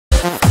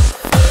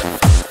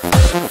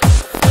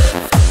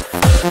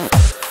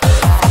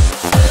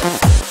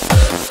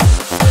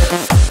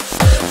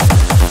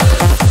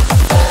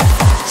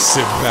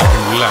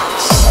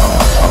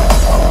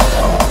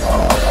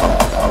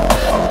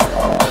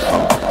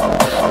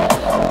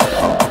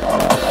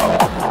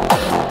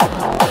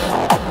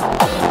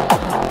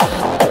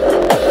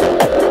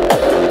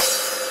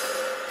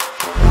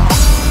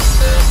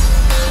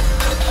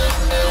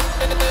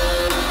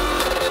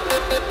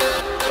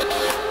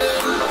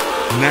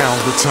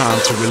Now's the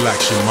time to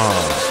relax your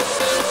mind.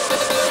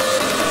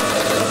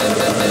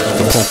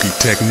 The funky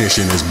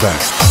technician is back.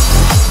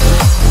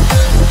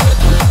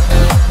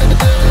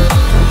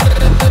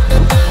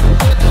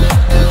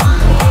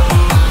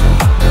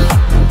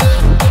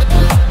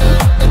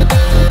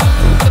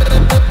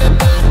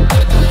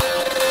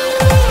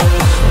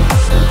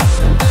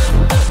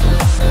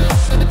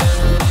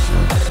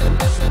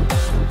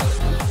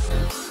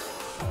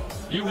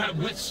 You have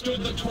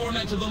withstood the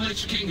torment of the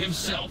Lich King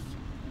himself,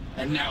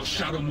 and now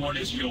Shadowmourne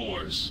is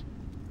yours.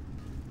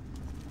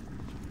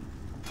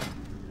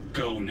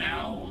 Go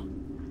now.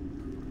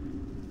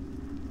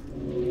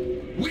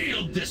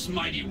 Wield this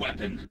mighty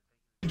weapon.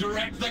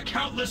 Direct the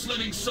countless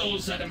living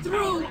souls that empower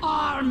Through it.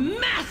 our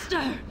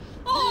master,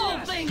 all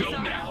things Go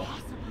are now,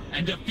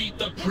 and defeat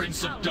the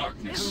Prince of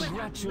Darkness.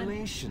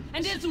 Congratulations.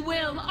 and his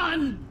will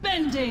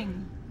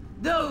unbending.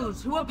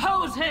 Those who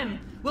oppose him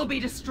will be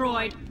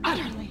destroyed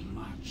utterly.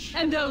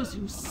 And those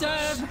who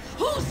serve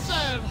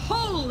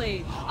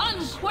wholly,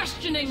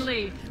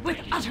 unquestioningly, with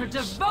utter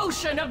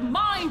devotion of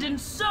mind and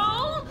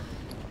soul,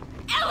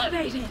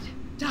 elevated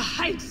to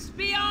heights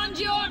beyond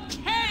your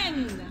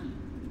ken.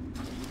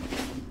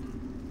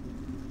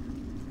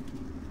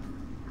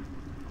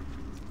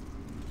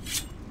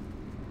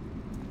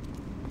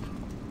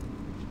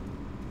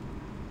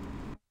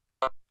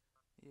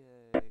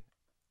 Yay.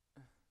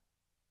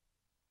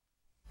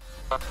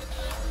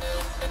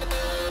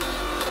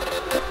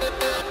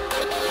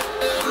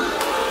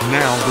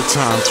 Now's the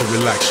time to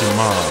relax your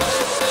mind.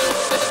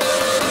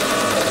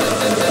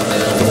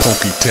 The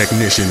funky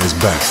technician is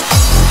back.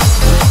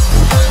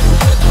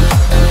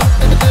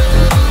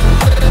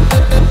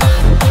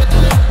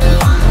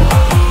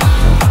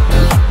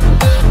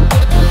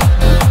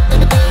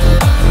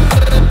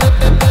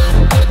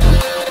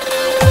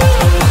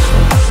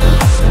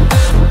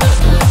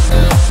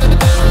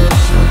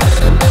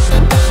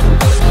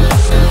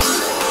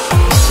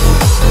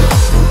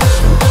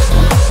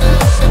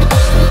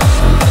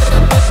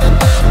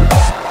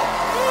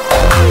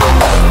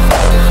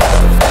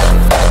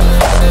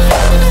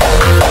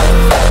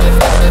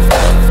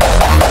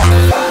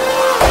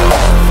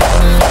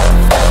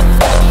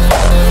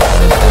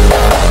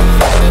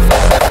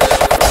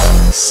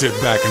 Sit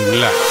back and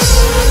relax.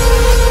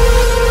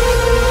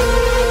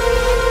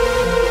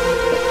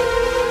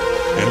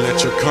 And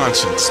let your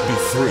conscience be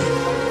free.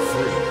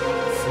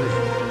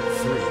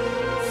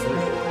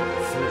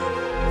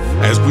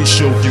 As we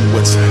show you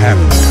what's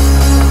happening.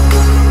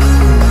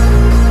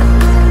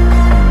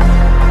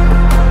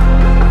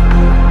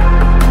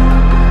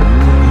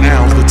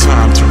 Now's the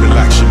time to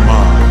relax your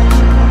mind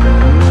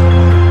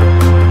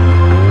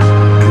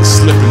and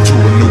slip into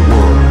a new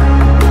world.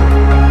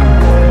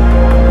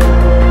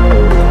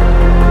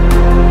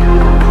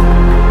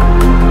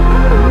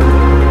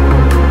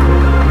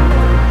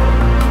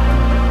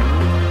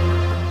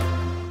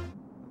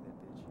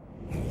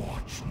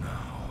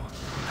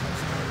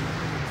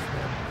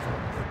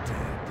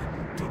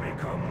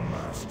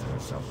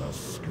 Of the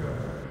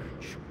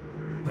Scourge.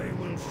 They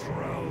will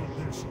shroud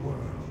this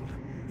world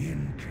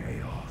in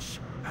chaos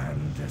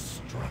and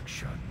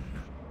destruction.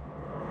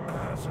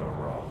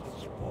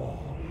 Azeroth's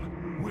fall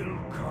will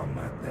come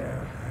at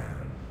their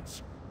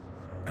hands,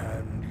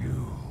 and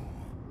you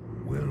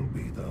will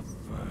be the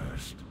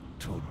first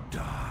to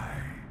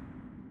die.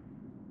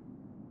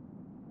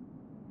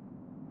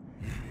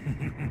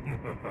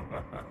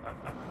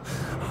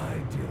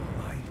 I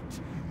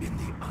delight in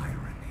the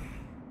irony.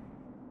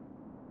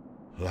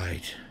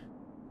 Light,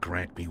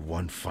 grant me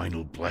one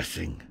final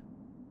blessing.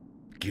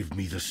 Give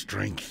me the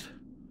strength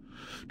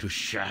to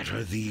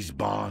shatter these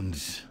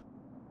bonds.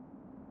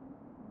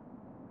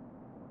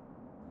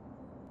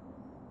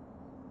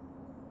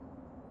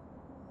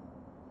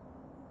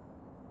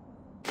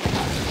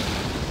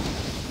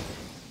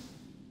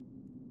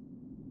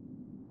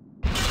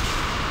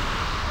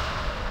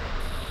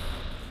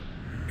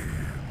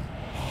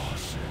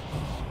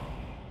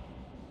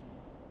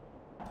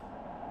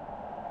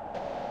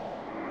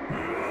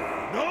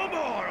 No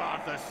more,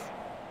 Arthas!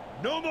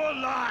 No more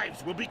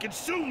lives will be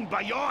consumed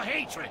by your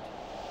hatred!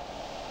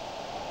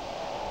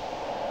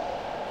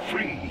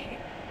 Free,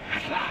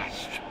 at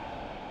last.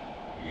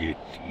 It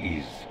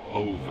is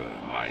over,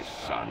 my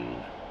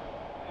son.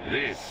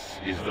 This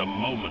is the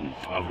moment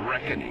of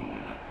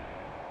reckoning.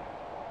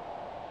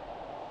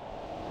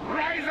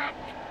 Rise up,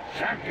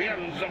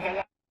 champions of the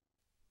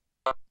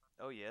light!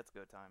 Oh yeah, it's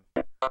go time.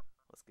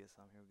 Let's get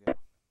some. Here we go.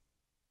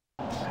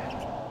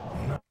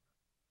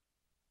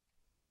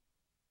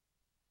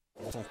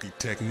 Funky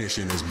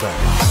technician is back.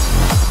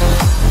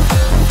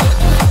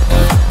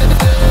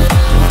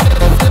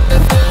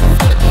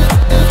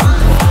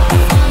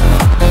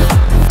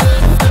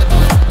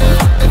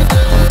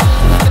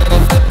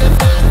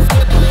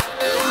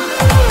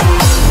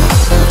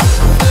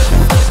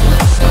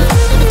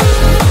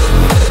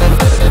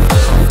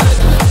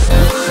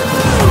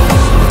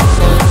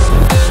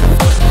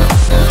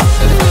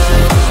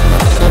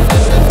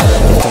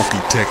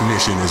 Funky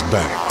technician is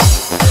back.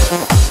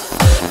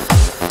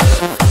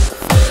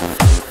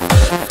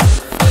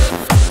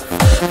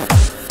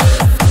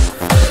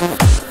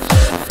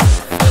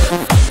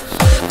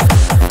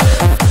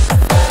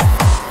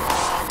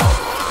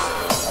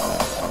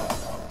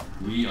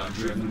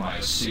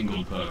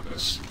 single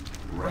purpose: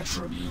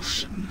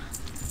 retribution.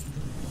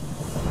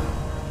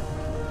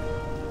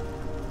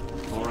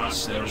 For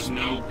us, there is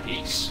no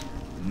peace,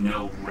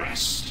 no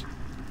rest.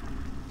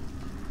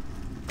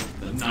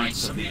 The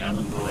Knights of the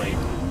Elven Blade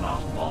will not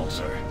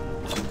falter.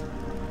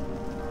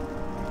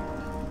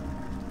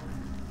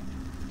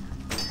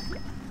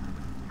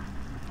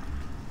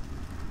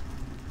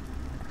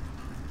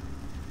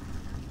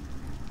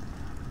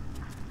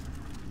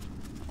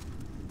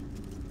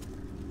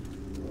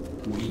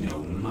 We know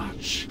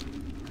much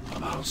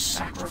about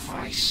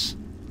sacrifice.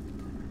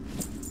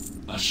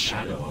 A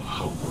shadow of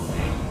hope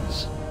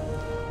remains.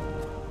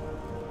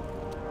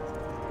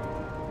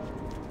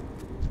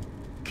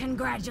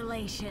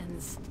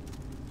 Congratulations.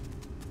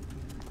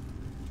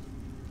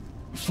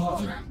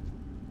 Father.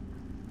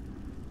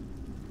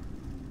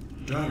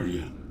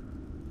 Darian,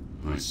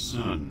 my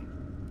son.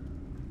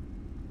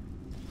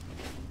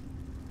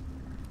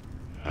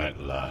 At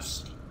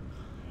last,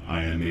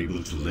 I am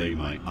able to lay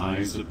my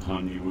eyes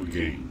upon you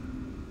again.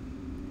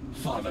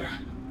 Father,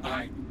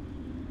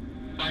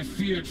 I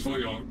feared for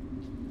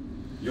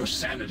your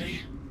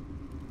sanity.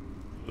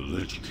 The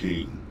Lich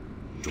King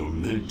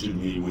tormented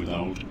me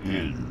without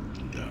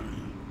end,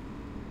 Darian.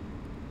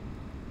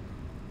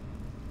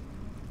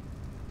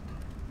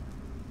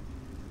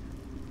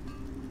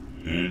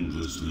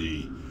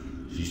 Endlessly,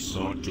 he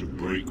sought to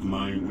break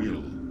my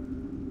will,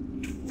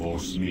 to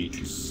force me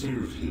to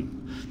serve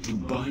him, to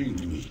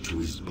bind me to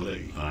his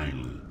blade.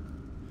 Finally,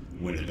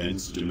 when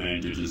events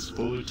demanded his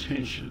full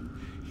attention,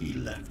 he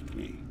left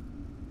me.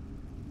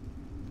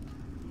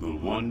 The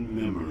one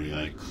memory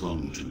I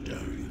clung to,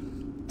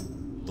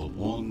 Darian, the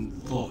one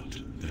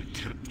thought that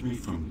kept me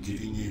from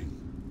giving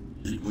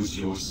in, it was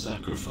your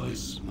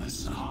sacrifice, my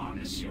son.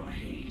 Harness your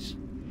hate.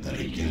 That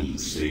again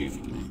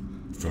saved me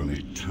from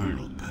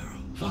eternal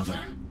peril. Father,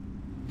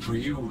 for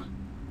you,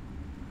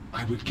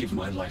 I would give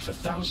my life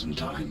 1,000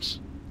 times.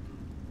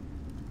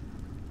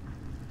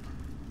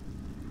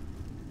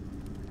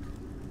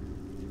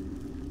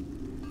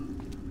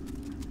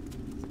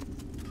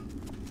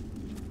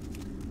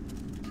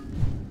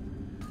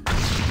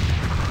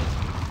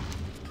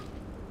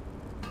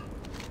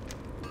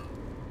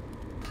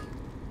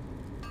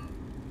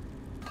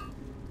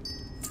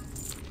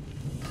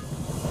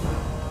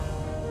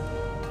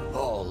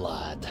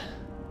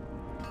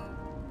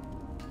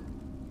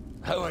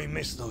 How I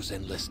miss those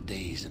endless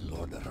days in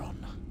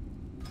Lordaeron.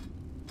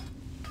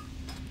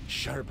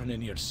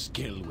 Sharpening your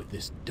skill with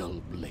this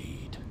dull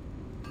blade.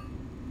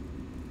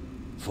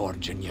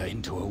 Forging you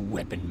into a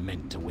weapon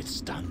meant to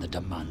withstand the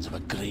demands of a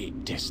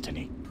great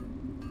destiny.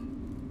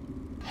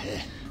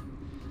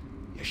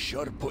 You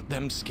sure put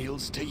them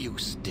skills to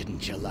use,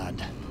 didn't you,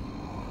 lad?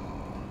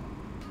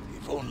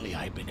 If only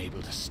I'd been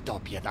able to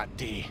stop you that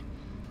day,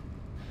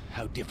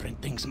 how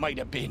different things might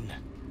have been.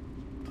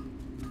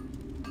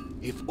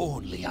 If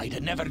only I'd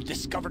have never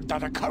discovered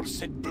that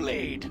accursed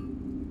blade!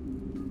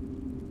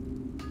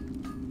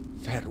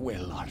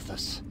 Farewell,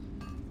 Arthas.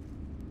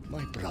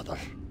 My brother.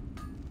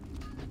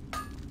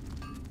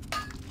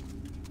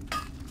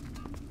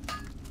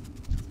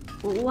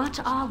 What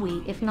are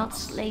we, if not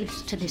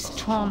slaves to this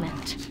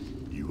torment?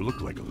 You look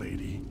like a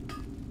lady.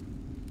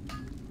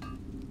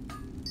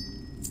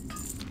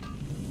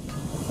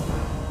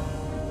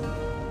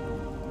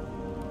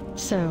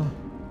 So,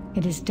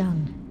 it is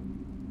done.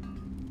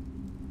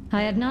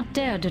 I had not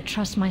dared to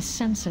trust my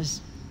senses.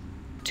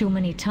 Too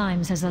many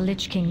times has the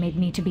Lich King made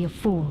me to be a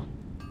fool.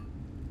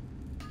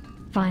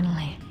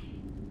 Finally,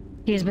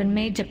 he has been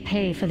made to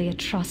pay for the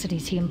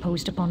atrocities he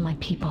imposed upon my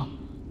people.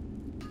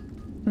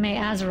 May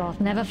Azeroth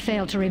never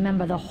fail to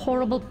remember the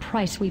horrible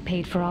price we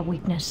paid for our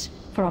weakness,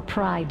 for our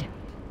pride.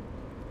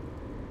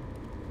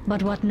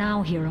 But what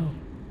now, hero?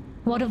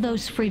 What of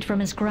those freed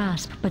from his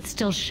grasp, but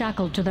still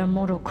shackled to their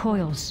mortal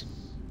coils?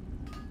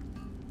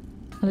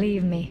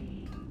 Leave me.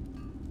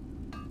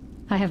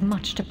 I have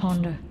much to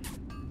ponder.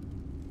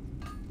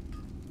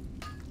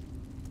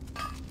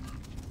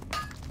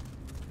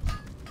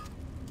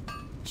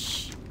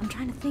 Shh, I'm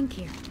trying to think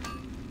here.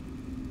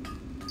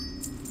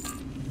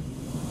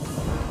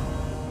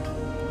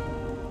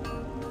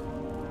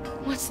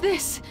 What's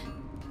this?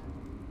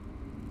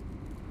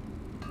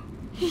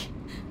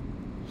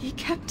 He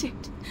kept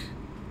it.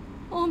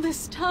 All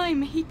this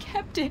time, he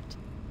kept it.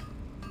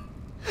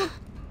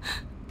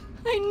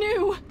 I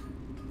knew.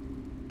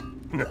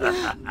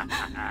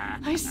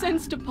 I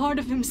sensed a part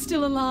of him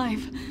still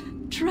alive,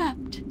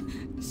 trapped,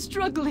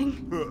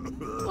 struggling.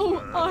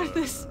 Oh,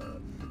 Arthas.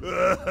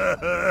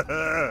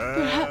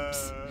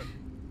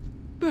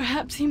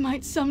 Perhaps he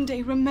might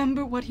someday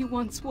remember what he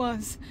once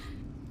was.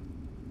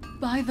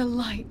 By the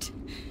light,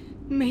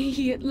 may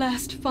he at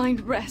last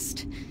find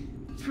rest,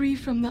 free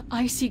from the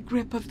icy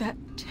grip of that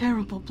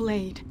terrible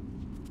blade.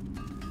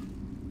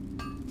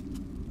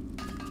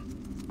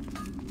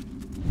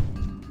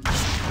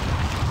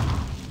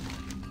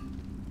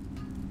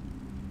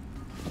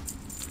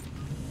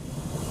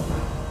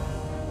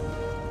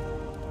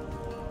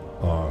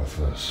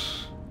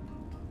 Arthas.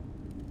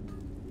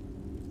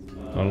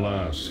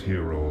 Alas,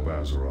 hero of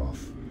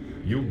Azeroth,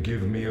 You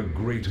give me a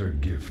greater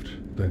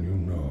gift than you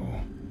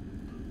know.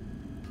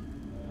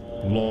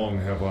 Long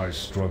have I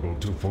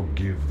struggled to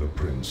forgive the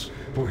prince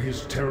for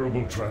his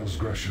terrible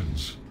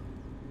transgressions.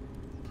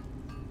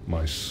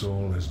 My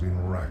soul has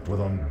been racked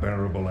with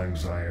unbearable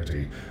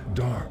anxiety,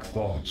 dark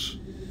thoughts,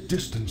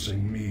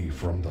 distancing me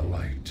from the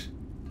light.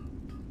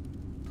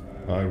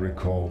 I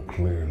recall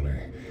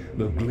clearly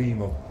the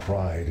gleam of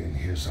pride in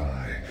his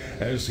eye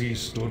as he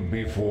stood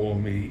before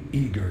me,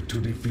 eager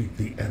to defeat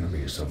the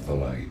enemies of the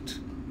light.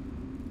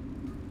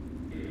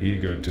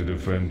 Eager to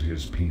defend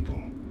his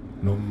people,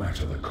 no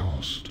matter the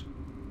cost.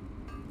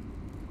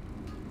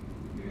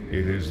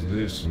 It is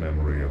this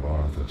memory of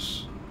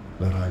Arthas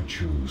that I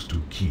choose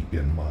to keep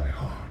in my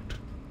heart.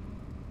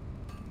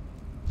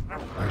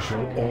 I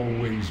shall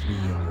always be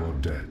in your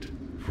debt,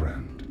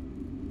 friend.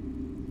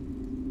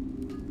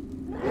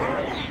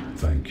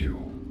 Thank you.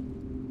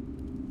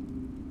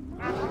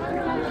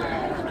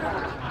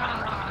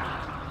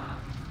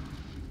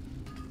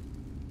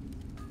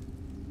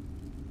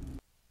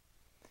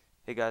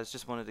 Hey guys,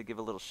 just wanted to give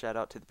a little shout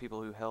out to the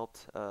people who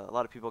helped. A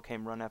lot of people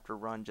came run after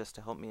run just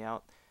to help me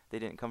out. They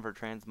didn't come for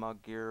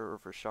transmog gear or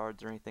for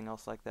shards or anything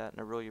else like that,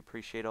 and I really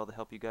appreciate all the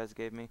help you guys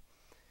gave me.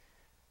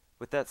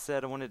 With that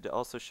said, I wanted to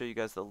also show you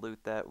guys the loot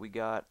that we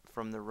got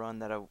from the run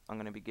that I'm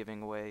going to be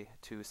giving away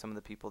to some of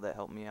the people that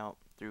helped me out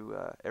through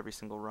every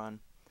single run.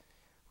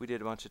 We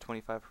did a bunch of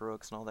 25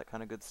 heroics and all that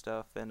kind of good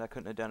stuff, and I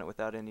couldn't have done it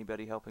without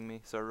anybody helping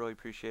me, so I really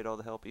appreciate all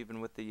the help,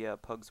 even with the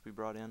pugs we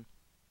brought in.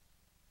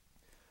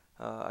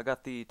 I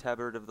got the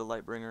Tabard of the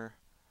Lightbringer,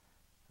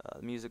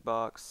 the music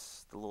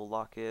box, the little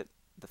locket,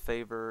 the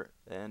favor,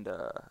 and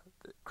the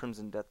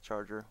Crimson Death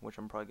Charger, which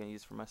I'm probably going to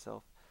use for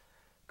myself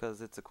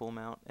because it's a cool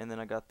mount. And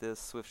then I got this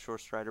Swift Shore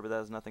Strider, but that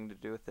has nothing to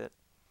do with it.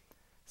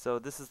 So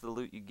this is the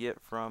loot you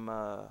get from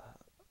the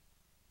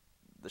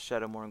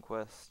Shadowmourne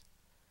quest.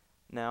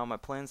 Now my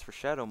plans for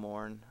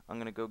Shadowmourne, I'm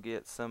going to go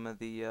get some of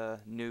the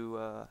new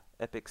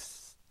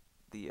epics,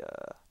 I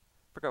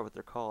forgot what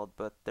they're called,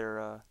 but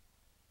they're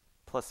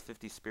plus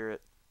 50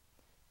 spirit,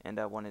 and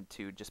I wanted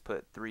to just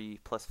put 3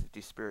 plus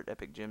 50 spirit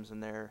epic gems in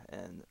there,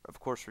 and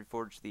of course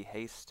reforge the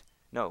haste.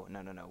 No,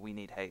 we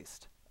need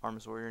haste.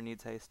 Arms Warrior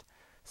needs haste.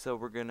 So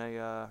we're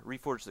gonna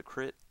reforge the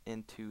crit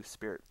into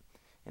spirit,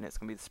 and it's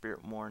gonna be the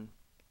Shadowmourne,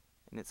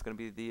 and it's gonna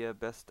be the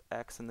best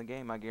axe in the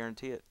game, I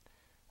guarantee it.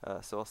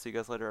 So I'll see you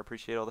guys later. I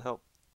appreciate all the help.